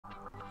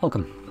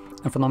Welcome.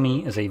 In front of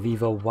me is a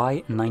VIVO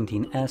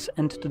Y19s,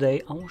 and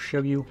today I will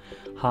show you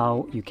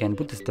how you can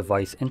put this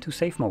device into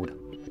safe mode.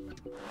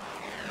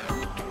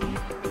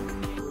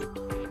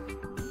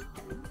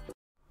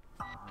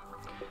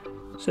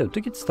 So to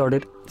get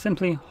started,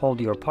 simply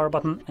hold your power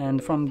button,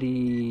 and from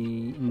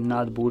the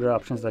not boot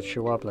options that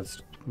show up,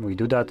 let's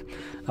redo that.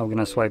 I'm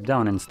gonna swipe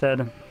down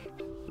instead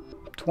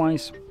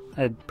twice.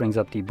 It brings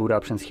up the boot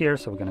options here,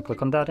 so we're going to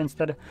click on that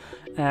instead.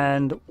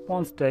 And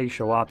once they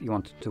show up, you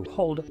want to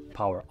hold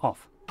power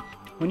off.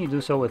 When you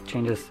do so, it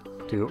changes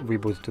to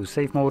reboot to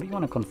safe mode. You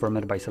want to confirm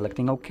it by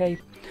selecting OK.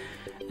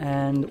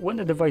 And when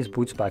the device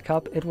boots back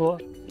up, it will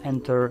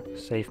enter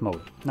safe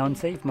mode. Now in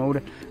safe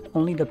mode,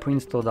 only the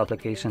pre-installed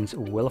applications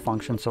will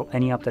function, so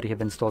any app that you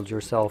have installed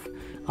yourself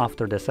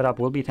after the setup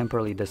will be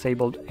temporarily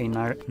disabled, and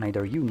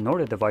neither you nor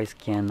the device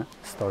can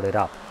start it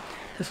up.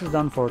 This is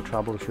done for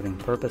troubleshooting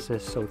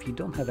purposes, so if you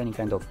don't have any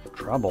kind of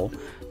trouble,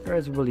 there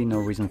is really no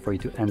reason for you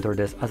to enter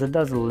this, as it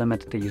does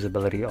limit the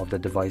usability of the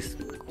device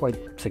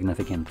quite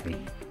significantly.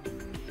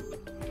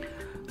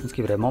 Let's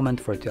give it a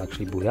moment for it to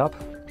actually boot up.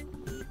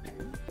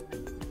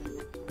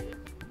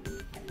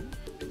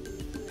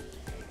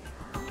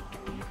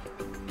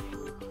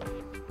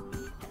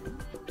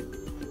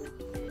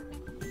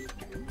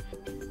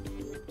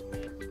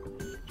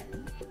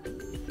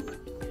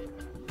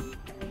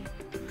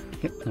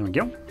 Yep, there we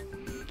go.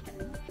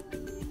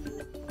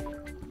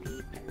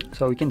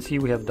 So you can see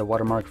we have the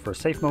watermark for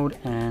safe mode,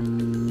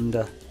 and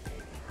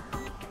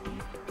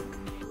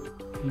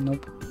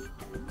nope,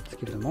 let's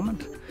give it a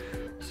moment.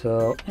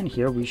 So in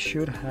here we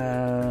should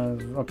have,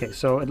 okay,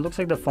 so it looks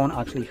like the phone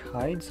actually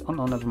hides, oh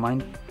no, never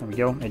mind, there we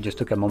go. It just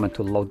took a moment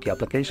to load the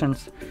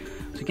applications.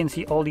 So you can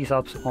see all these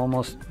apps,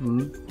 almost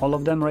all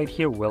of them right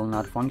here will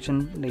not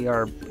function. They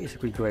are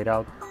basically grayed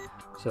out,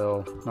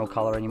 so no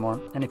color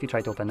anymore. And if you try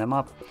to open them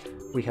up,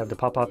 we have the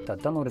pop-up that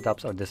downloaded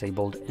apps are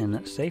disabled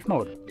in safe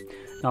mode.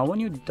 Now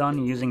when you're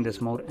done using this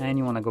mode and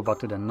you want to go back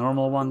to the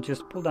normal one,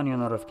 just pull down your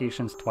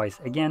notifications twice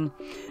again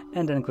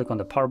and then click on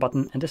the power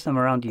button, and this time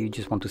around you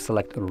just want to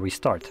select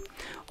restart.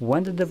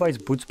 When the device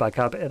boots back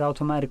up, it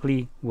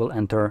automatically will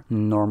enter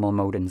normal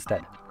mode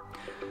instead.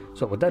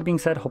 So with that being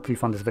said, hopefully you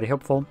found this very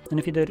helpful, and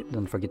if you did,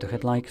 don't forget to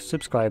hit like,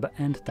 subscribe,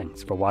 and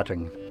thanks for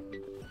watching.